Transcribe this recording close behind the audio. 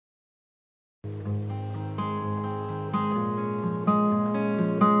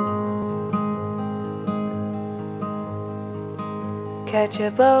Catch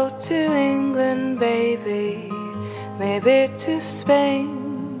a boat to England, baby, maybe to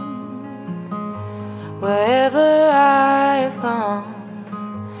Spain. Wherever I've gone,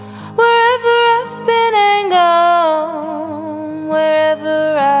 wherever I've been and gone,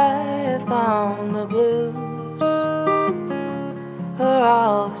 wherever I've gone, the blues are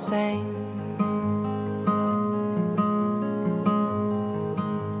all the same.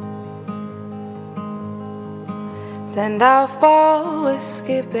 Send out for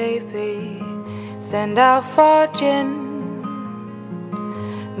whiskey, baby, send out for gin.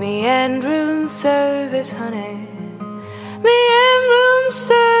 Me and room service, honey, me and room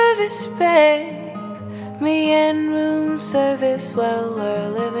service, babe. Me and room service, well, we're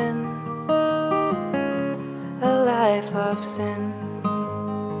living a life of sin.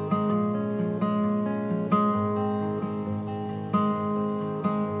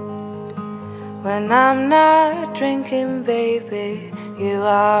 When I'm not drinking, baby, you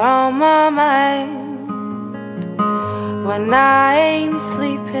are on my mind. When I ain't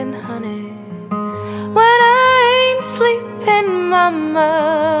sleeping, honey, when I ain't sleeping,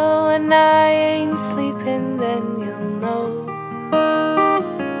 mama, when I ain't sleeping, then you'll know,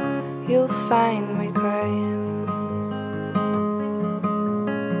 you'll find me crying.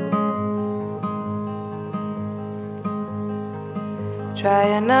 Try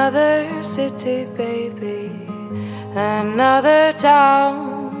another city, baby, another town.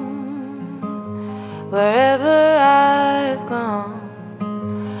 Wherever I've gone,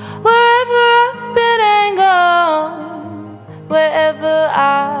 wherever I've been and gone, wherever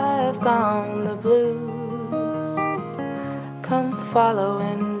I've gone, the blues come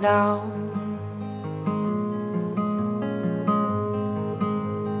following down.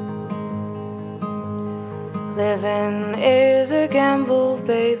 Living is a gamble,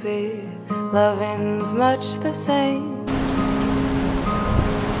 baby, loving's much the same.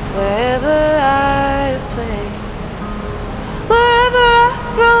 Wherever I've played, wherever I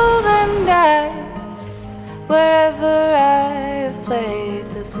throw them dice, wherever I've played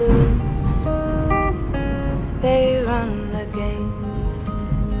the blues, they run the game.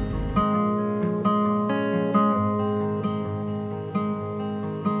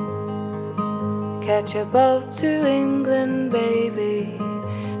 Catch a boat to England, baby,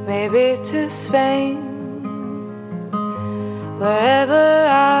 maybe to Spain. Wherever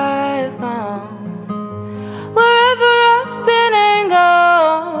I've gone,